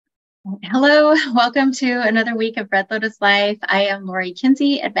Hello, welcome to another week of Red Lotus Life. I am Lori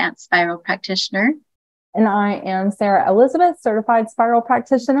Kinsey, Advanced Spiral Practitioner. And I am Sara Elizabeth, Certified Spiral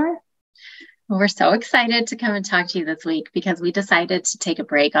Practitioner. We're so excited to come and talk to you this week because we decided to take a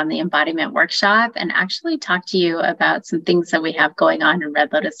break on the Embodiment Workshop and actually talk to you about some things that we have going on in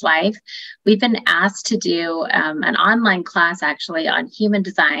Red Lotus Life. We've been asked to do an online class actually on human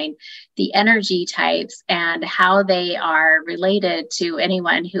design, the energy types, and how they are related to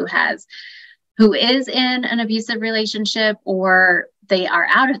anyone who is in an abusive relationship or they are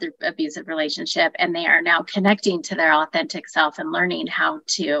out of the abusive relationship and they are now connecting to their authentic self and learning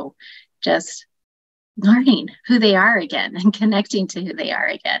who they are again and connecting to who they are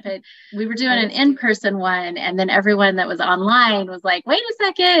again. But we were doing an in-person one, and then everyone that was online was like, wait a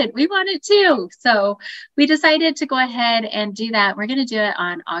second, we want it too. So we decided to go ahead and do that. We're going to do it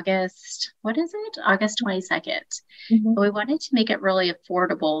on August 22nd. But we wanted to make it really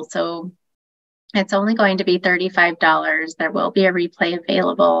affordable. So it's only going to be $35. There will be a replay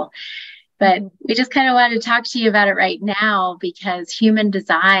available. But we just kind of want to talk to you about it right now because human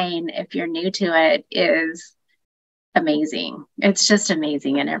design, if you're new to it, is amazing. It's just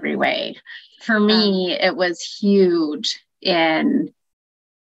amazing in every way. For me, it was huge in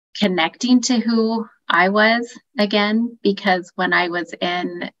connecting to who I was again, because when I was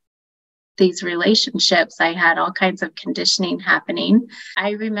in these relationships, I had all kinds of conditioning happening.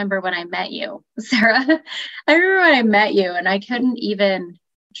 I remember when I met you, Sara. I remember when I met you and I couldn't even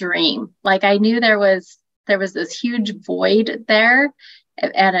dream. Like I knew there was this huge void there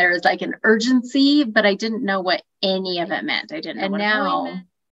and there was like an urgency, but I didn't know what any of it meant. I didn't know. And now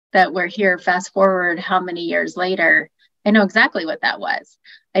that we're here, fast forward how many years later, I know exactly what that was.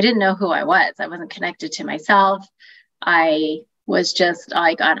 I didn't know who I was. I wasn't connected to myself. I was just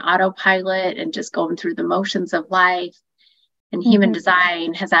like on autopilot and just going through the motions of life. And human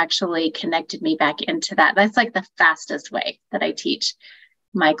design has actually connected me back into that. That's like the fastest way that I teach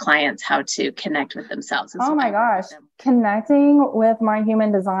my clients how to connect with themselves. Oh my gosh. Connecting with my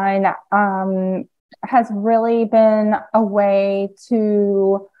human design has really been a way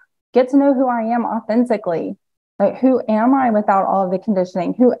to get to know who I am authentically. Like, who am I without all of the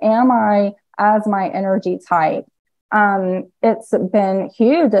conditioning? Who am I as my energy type? It's been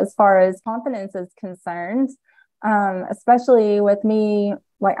huge as far as confidence is concerned, especially with me,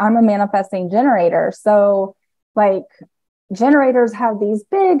 like I'm a manifesting generator. So like generators have these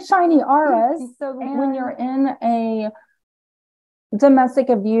big shiny auras. So when you're in a domestic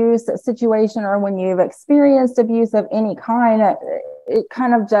abuse situation or when you've experienced abuse of any kind, it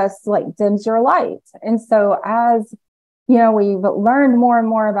kind of just like dims your light. And so as you know, we've learned more and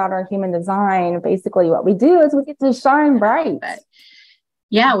more about our human design. Basically, what we do is we get to shine bright.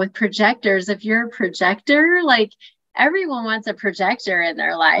 Yeah, with projectors, if you're a projector, like everyone wants a projector in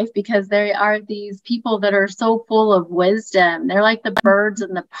their life because they are these people that are so full of wisdom. They're like the birds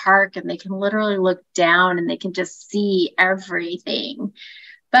in the park and they can literally look down and they can just see everything.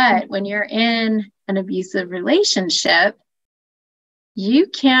 But when you're in an abusive relationship, you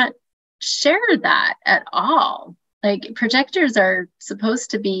can't share that at all. Like projectors are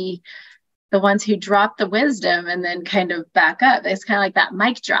supposed to be the ones who drop the wisdom and then kind of back up. It's kind of like that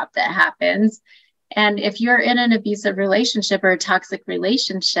mic drop that happens. And if you're in an abusive relationship or a toxic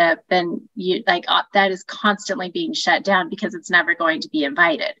relationship, then you like that is constantly being shut down because it's never going to be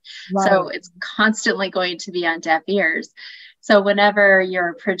invited. Right. So it's constantly going to be on deaf ears. So whenever you're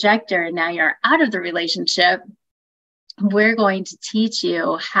a projector and now you're out of the relationship, we're going to teach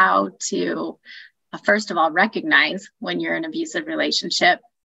you how to, first of all, recognize when you're in an abusive relationship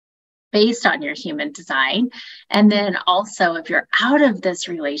based on your human design. And then also, if you're out of this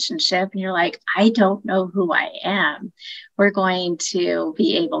relationship and you're like, I don't know who I am, we're going to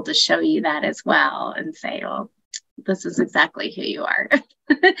be able to show you that as well and say, well, this is exactly who you are.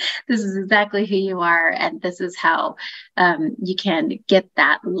 This is exactly who you are. And this is how you can get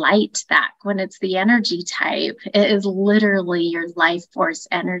that light back. When it's the energy type, it is literally your life force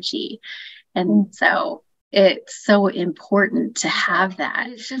energy. And so it's so important to have that.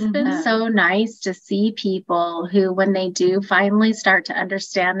 It's just been so nice to see people who, when they do finally start to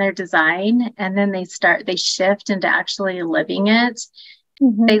understand their design and then they shift into actually living it,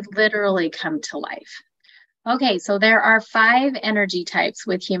 they literally come to life. Okay, so there are 5 energy types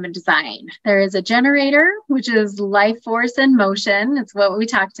with human design. There is a generator, which is life force in motion. It's what we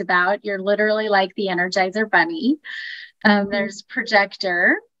talked about. You're literally like the Energizer Bunny. There's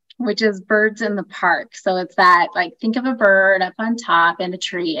projector, which is birds in the park. So it's that, like, think of a bird up on top in a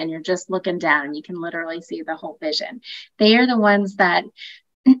tree and you're just looking down. You can literally see the whole vision. They are the ones that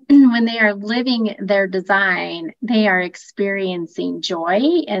when they are living their design, they are experiencing joy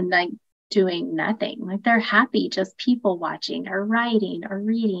and like doing nothing. Like they're happy just people watching or writing or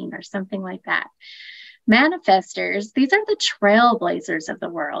reading or something like that. Manifestors, these are the trailblazers of the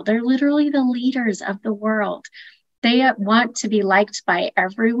world. They're literally the leaders of the world. They want to be liked by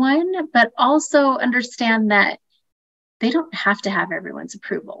everyone, but also understand that they don't have to have everyone's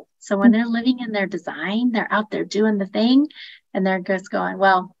approval. So when they're living in their design, they're out there doing the thing, and they're just going,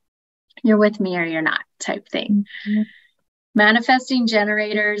 well, you're with me or you're not type thing. Mm-hmm. Manifesting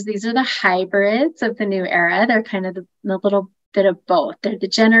generators, these are the hybrids of the new era. They're kind of the little bit of both. They're the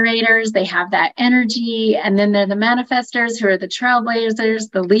generators, they have that energy, and then they're the manifestors who are the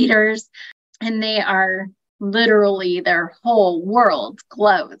trailblazers, the leaders, and they are literally their whole world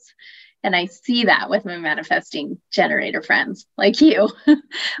glows. And I see that with my manifesting generator friends like you.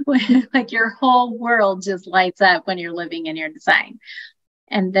 Like your whole world just lights up when you're living in your design.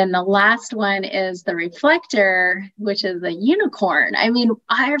 And then the last one is the reflector, which is a unicorn. I mean,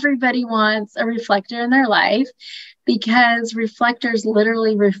 everybody wants a reflector in their life because reflectors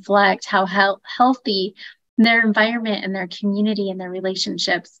literally reflect how healthy their environment and their community and their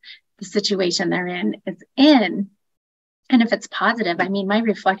relationships, the situation they're in, is in. And if it's positive, I mean, my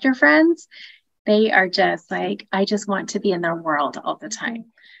reflector friends, they are just like, I just want to be in their world all the time.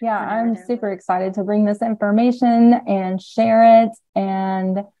 Yeah, I'm super excited to bring this information and share it.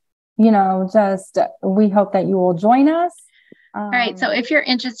 And, just we hope that you will join us. All right. So if you're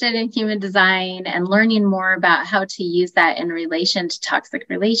interested in human design and learning more about how to use that in relation to toxic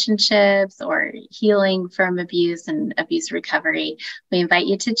relationships or healing from abuse and abuse recovery, we invite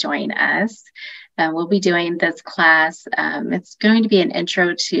you to join us. We'll be doing this class. It's going to be an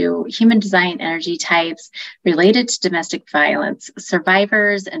intro to human design energy types related to domestic violence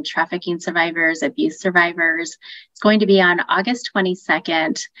survivors and trafficking survivors, abuse survivors. It's going to be on August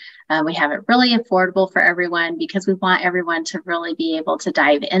 22nd. We have it really affordable for everyone because we want everyone to really be able to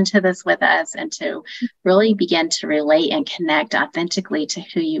dive into this with us and to really begin to relate and connect authentically to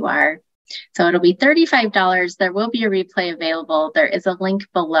who you are. So it'll be $35. There will be a replay available. There is a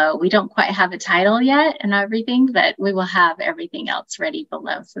link below. We don't quite have a title yet and everything, but we will have everything else ready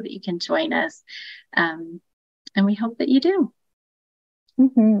below so that you can join us. And we hope that you do.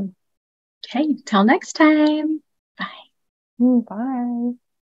 Mm-hmm. Okay, till next time. Bye. Bye.